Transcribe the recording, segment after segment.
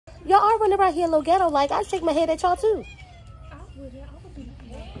run around here a little ghetto like I shake my head at y'all too. I would be.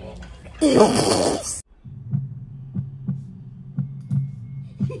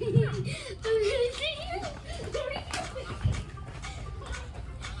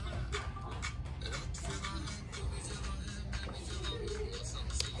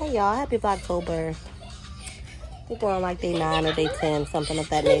 Hey y'all, happy Vlogtober. We're going like day 9 or day 10, something of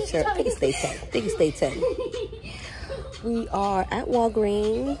that nature. I think it's day 10. I think it's day 10. We are at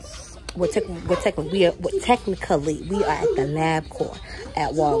Walgreens. Technically, we are at the lab core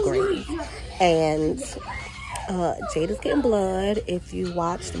at Walgreens. And Jada's getting blood. If you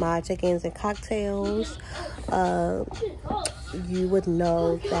watched my check-ins and cocktails, you would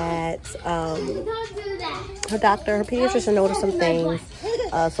know that her doctor, her pediatrician noticed some things.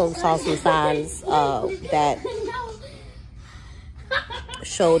 So saw some signs that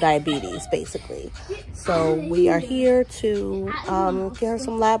show diabetes, basically. So we are here to get her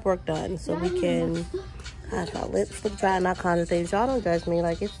some lab work done so we can, I don't know, lips look dry and all kinds of things. Y'all don't judge me.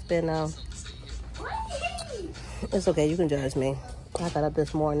 Like, it's been, it's okay. You can judge me. I got up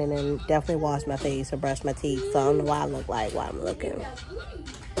this morning and definitely washed my face and brushed my teeth. So I don't know why I look like why I'm looking.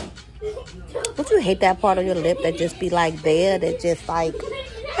 Don't you hate that part of your lip that just be like there, that just like,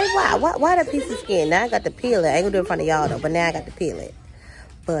 hey, why that piece of skin? Now I got to peel it. I ain't gonna do it in front of y'all though, but now I got to peel it.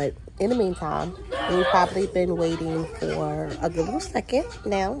 But in the meantime, we've probably been waiting for a good little second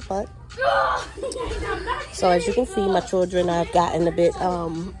now, but so as you can see, my children have gotten a bit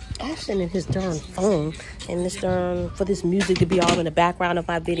Ashton and his darn phone and this darn for this music to be all in the background of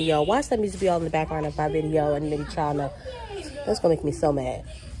my video. Watch that music be all in the background of my video and maybe trying to, that's gonna make me so mad.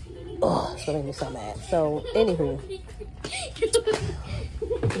 Oh, it's gonna make me so mad. So anywho,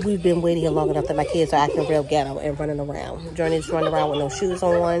 we've been waiting here long enough that my kids are acting real ghetto and running around. Journey's running around with no shoes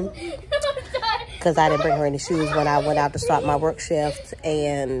on because I didn't bring her any shoes when I went out to start my work shift,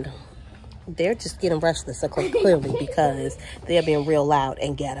 and they're just getting restless clearly because they're being real loud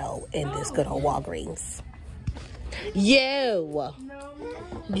and ghetto in this good old Walgreens. Yo!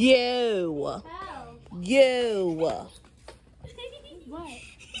 Yo! Yo!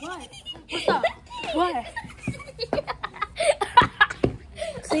 What? What's up? What?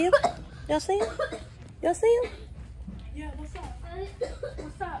 See him? Y'all see him? Y'all see him? Yeah, what's up?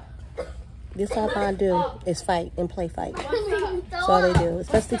 What's up? This all I do is fight and play fight. That's all they do.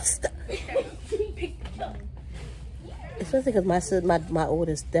 Especially because my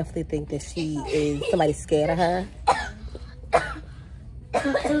oldest definitely think that she is somebody scared of her.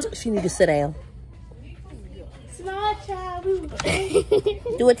 She need to sit down. Small child.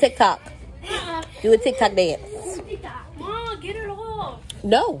 Do a TikTok. Do a TikTok dance. Mom, get it off.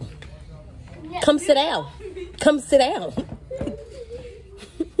 No. Come sit down. Come sit down.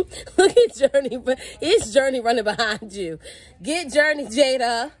 Look at Journey. It's Journey running behind you. Get Journey,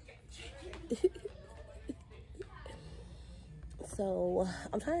 Jada. So,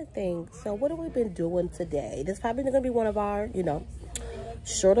 I'm trying to think. So, what have we been doing today? This is probably going to be one of our, you know,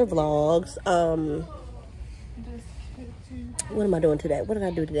 shorter vlogs. What am I doing today? What did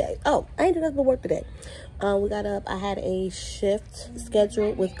I do today? Oh, I ain't doing nothing but work today. We got up. I had a shift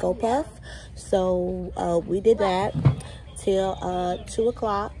scheduled with GoPuff. So, we did that till 2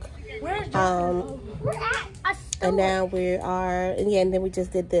 o'clock. And now we are, and then we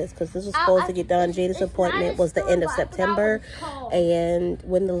just did this because this was supposed to get done. Jada's appointment was the end of September, and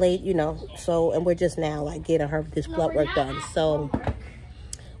when the late, you know, so, and we're just now like getting her this blood work done. So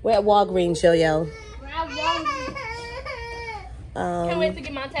we're at Walgreens, yo. Can't wait to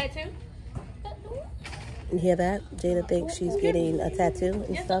get my tattoo. You hear that? Jada thinks she's getting a tattoo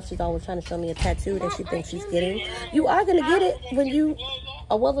and stuff. She's always trying to show me a tattoo that she thinks she's getting. You are going to get it when you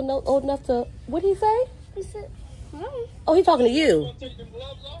are well old enough to... What did he say? He said, oh, he's talking to you.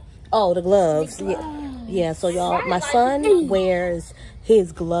 Oh, the gloves. Yeah, so y'all, my son wears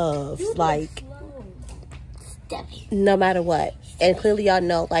his gloves like no matter what. And clearly y'all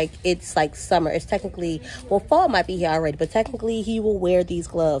know, like, it's like summer. It's technically, well, fall might be here already, but technically he will wear these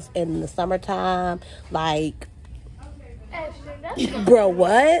gloves in the summertime. Like, bro,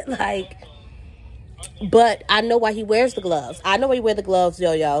 what? Like, but I know why he wears the gloves. I know why he wears the gloves,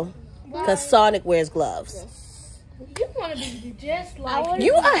 yo. Because Sonic wears gloes. You want to be just like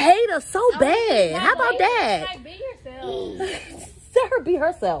you a hater so bad. How about that? Like, be yourself. Let her be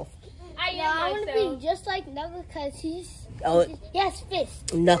herself. I want to be just like Knuckle because he has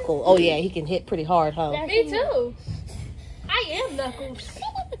fists. Knuckle. Oh, yeah, he can hit pretty hard, huh? Me too. I am Knuckles.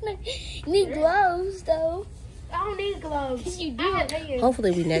 Need gloves, though. I don't need gloves. You do. I have hands. Hopefully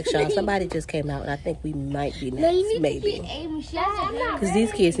we next, y'all. Somebody just came out, and I think we might be next, No, you need maybe. to be aiming. Because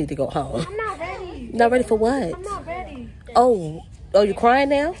these kids need to go home. I'm not ready. Not ready for what? I'm not ready. Oh, you're crying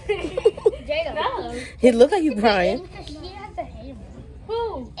now? Jada. No. He look like you crying. She has a hammer.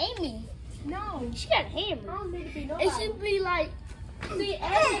 Who? Amy. No. She got a hammer. I don't need to be It nobody. should be like. See,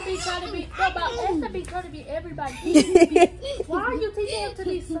 Esther be trying to be, Esther be trying to be everybody. He needs to be, why are you teaching him to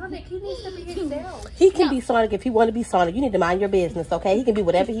be Sonic? He needs to be himself. He can be Sonic if he want to be Sonic. You need to mind your business, okay? He can be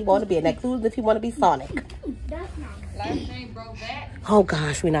whatever he want to be, and that includes if he want to be Sonic. That's not. Last name broke back. Oh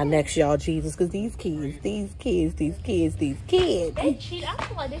gosh, we're not next, y'all, Jesus, because these kids. They cheat. I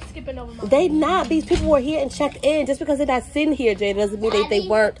feel like they're skipping over my. They not. These people were here and checked in. Just because they're not sitting here, Jay, doesn't mean they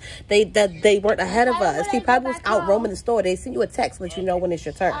weren't ahead of us. He probably was out roaming the store. They send you a text, let you know when it's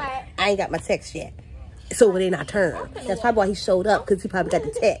your turn. I ain't got my text yet, so it ain't our turn. That's probably why he showed up, because he probably got the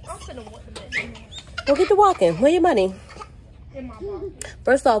text. I'm finna walk the bed. Go get to walking. Where your money? In my mom.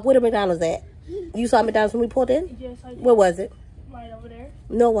 First off, where the McDonald's at? You saw McDonald's when we pulled in? Yes, I did. Where was it? Right over there.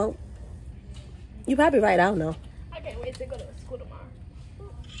 No, it won't. You probably right. I don't know. I can't wait to go to school tomorrow.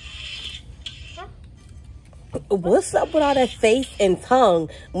 What's up with all that face and tongue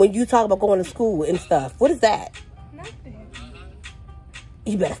when you talk about going to school and stuff? What is that? Nothing.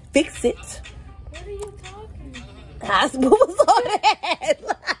 You better fix it. What are you talking about? What was all that?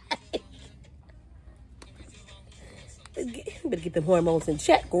 You better get them hormones in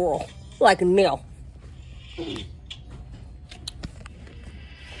check, girl. Like a nail.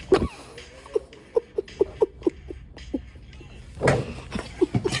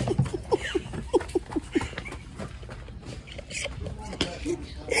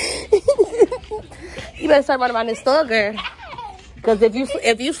 You better start running around this store, girl. Because if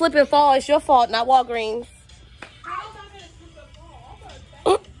you slip and fall, it's your fault, not Walgreens. How am I gonna slip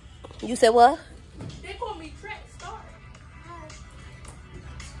and fall? You said what? They call me track star.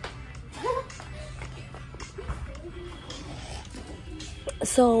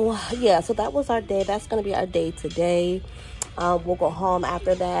 So yeah, so that was our day. That's gonna be our day today. We'll go home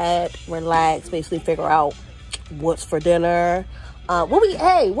after that, relax, basically figure out what's for dinner. What we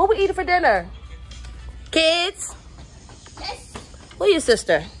eating for dinner? Kids? Yes. Who's your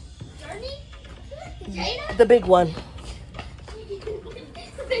sister? Journey? Jada? The big one.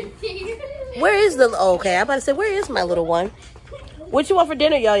 Where is the okay, I'm about to say, where is my little one? What you want for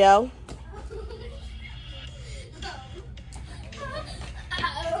dinner, yo-yo?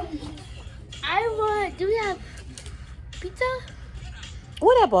 Do we have pizza?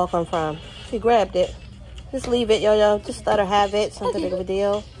 Where that ball come from? She grabbed it. Just leave it, yo-yo. Just let her have it. It's not that big of a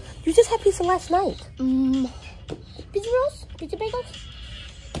deal. You just had pizza last night. Pizza rolls? Pizza bagels?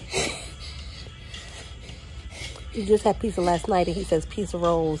 You just had pizza last night, and he says pizza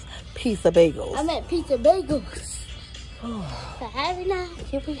rolls, pizza bagels. I meant pizza bagels. For having that.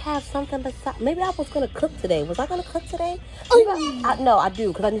 Can we have something besides? Maybe I was gonna cook today. Was I gonna cook today? Oh, No, I do,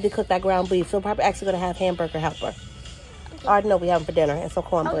 because I need to cook that ground beef. So I'm probably actually gonna have hamburger helper. Okay. I already know we have for dinner, and some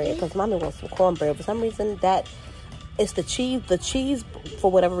cornbread, because mommy wants some cornbread. For some reason, that it's the cheese. The cheese, for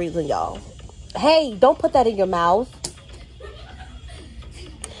whatever reason, y'all. Hey, don't put that in your mouth.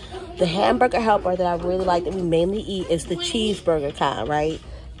 The hamburger helper that I really like, that we mainly eat, is the cheeseburger kind, right?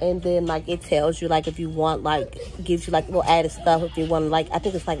 And then, like, it tells you, like, if you want, like, gives you, like, little added stuff. If you want, like, I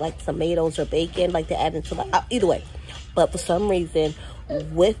think it's, like tomatoes or bacon, like, to add into, like, either way. But for some reason,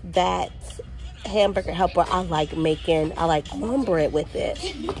 with that hamburger helper, I like cornbread with it.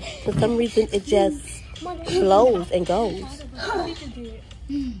 For some reason, it just flows and goes.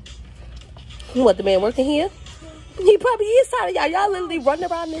 What, the man working here? He probably is tired of y'all. Y'all literally running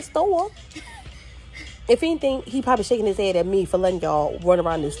around this store. If anything, he probably shaking his head at me for letting y'all run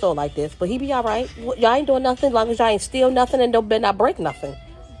around this store like this. But he be all right. Y'all ain't doing nothing as long as y'all ain't steal nothing and don't better not break nothing.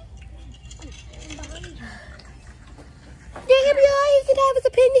 Yeah, he can have his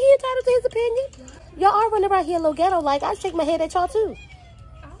opinion. He entitled to his opinion. Y'all are running around here a little ghetto like. I shake my head at y'all too.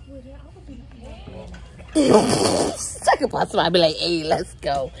 Second part, somebody be like, hey, let's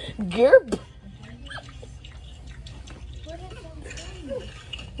go. Gerb.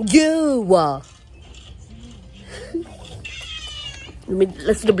 You.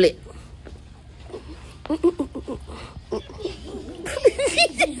 Let's do the blip.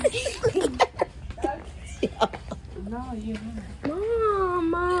 No, you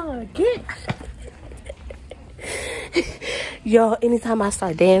Mama, get. Yo, anytime I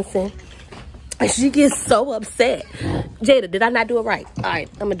start dancing, she gets so upset. Jada, did I not do it right? All right,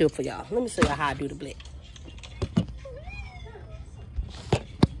 I'm gonna do it for y'all. Let me show y'all how I do the blip.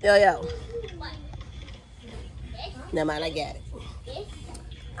 Yo. Never mind, I got it.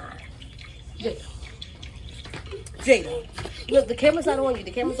 Jada. Look, the camera's not on you.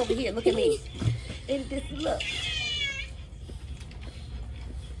 The camera's over here. Look at me. And this, look.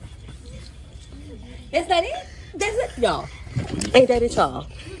 That's not it? That's it? Y'all. Ain't that it, y'all?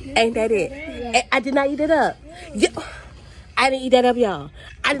 Ain't that it? Yeah. I did not eat it up. Yo, I didn't eat that up, y'all.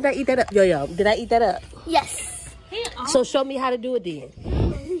 I did not eat that up. Yo, did I eat that up? Yes. So show me how to do it then.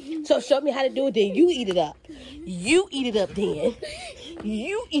 So show me how to do it then. You eat it up. You eat it up then.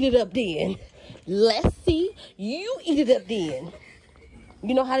 You eat it up then. Let's see. You eat it up then.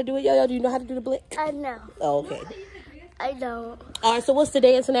 You know how to do it, Yo? Do you know how to do the blick? I know. Oh, okay. I know. All right, so what's the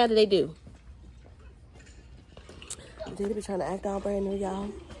dance now that they do? They be trying to act all brand new, y'all.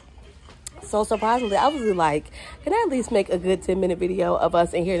 So surprisingly, I was like, can I at least make a good 10-minute video of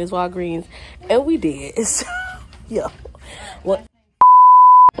us in here in this Walgreens? And we did. So, yeah. Well,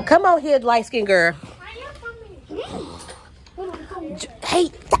 come on here, light-skinned girl.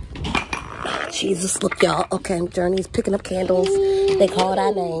 Hey. Jesus, look, y'all. Okay, Journey's picking up candles. They called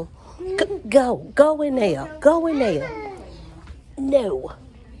our name. Go in there. Go in there. No.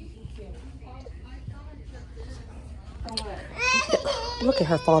 Look at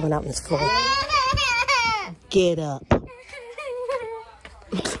her falling out on this floor. Get up.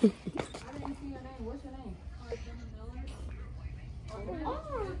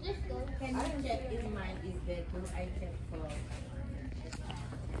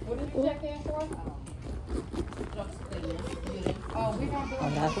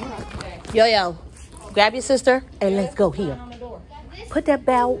 Yo, grab your sister and let's go here. Put that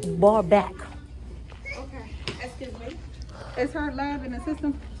bar back. Excuse me. Is her lab in the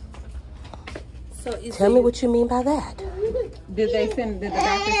system? So Tell me what you mean by that. Did the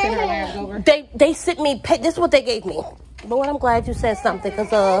doctor send her labs over? They sent me, this is what they gave me. Lord, I'm glad you said something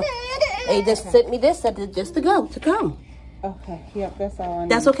because they just sent me this just to come. Okay, yep, that's all I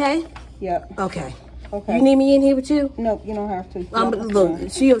need. That's okay? Yep. Okay. Okay. You need me in here with you? Nope, you don't have to.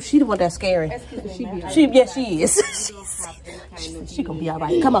 Look, she the one that's scary. She is. She gonna be all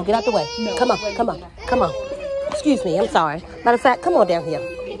right. Come on, get out the way. Come on. Excuse me, I'm sorry. Matter of fact, come on down here.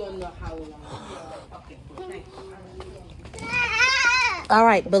 All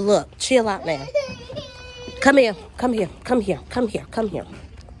right, but look, chill out now. Come here.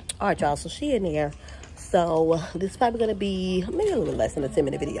 All right, y'all, so she in there. So this is probably gonna be maybe a little less than a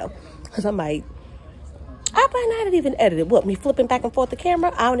 10-minute video. Because I might not even edit it. What, me flipping back and forth the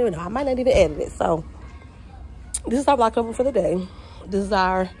camera? I don't even know. I might not even edit it. So this is our Vlogtober for the day. This is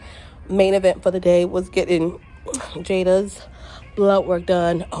our main event for the day, was getting Jada's blood work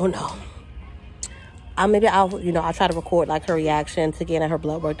done. Oh no. Maybe I'll try to record like her reaction to getting her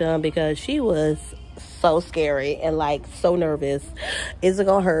blood work done, because she was so scary and like so nervous. Is it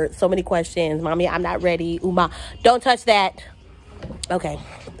gonna hurt? So many questions. Mommy, I'm not ready. Uma, don't touch that. Okay,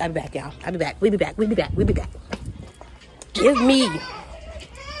 I'll be back, y'all. I'll be back. We'll be back. Give me.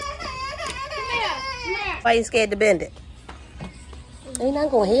 Why you scared to bend it? Ain't nothing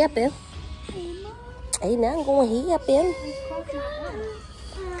gonna happen.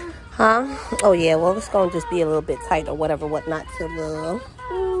 Huh? Oh yeah, well it's gonna just be a little bit tight or whatnot to the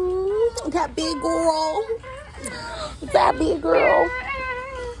that big girl.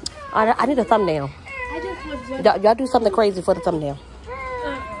 I need a thumbnail. Y'all do something crazy for the thumbnail.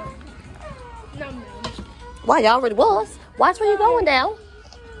 Why, y'all already was. Watch where you going now.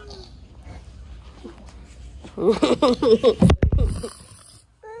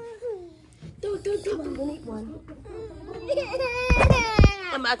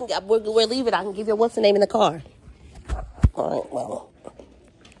 We'll leave it. I can give you what's the name in the car. All right, well.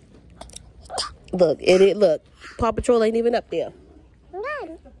 Look, Paw Patrol ain't even up there.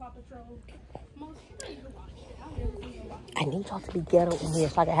 I need y'all to be ghetto in here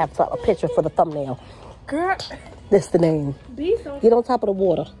so I can have a picture for the thumbnail. Girl, that's the name. Get on top of the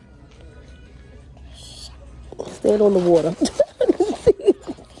water. Stand on the water.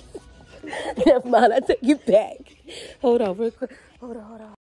 Never mind, I take it back. Hold on real quick. Hold on.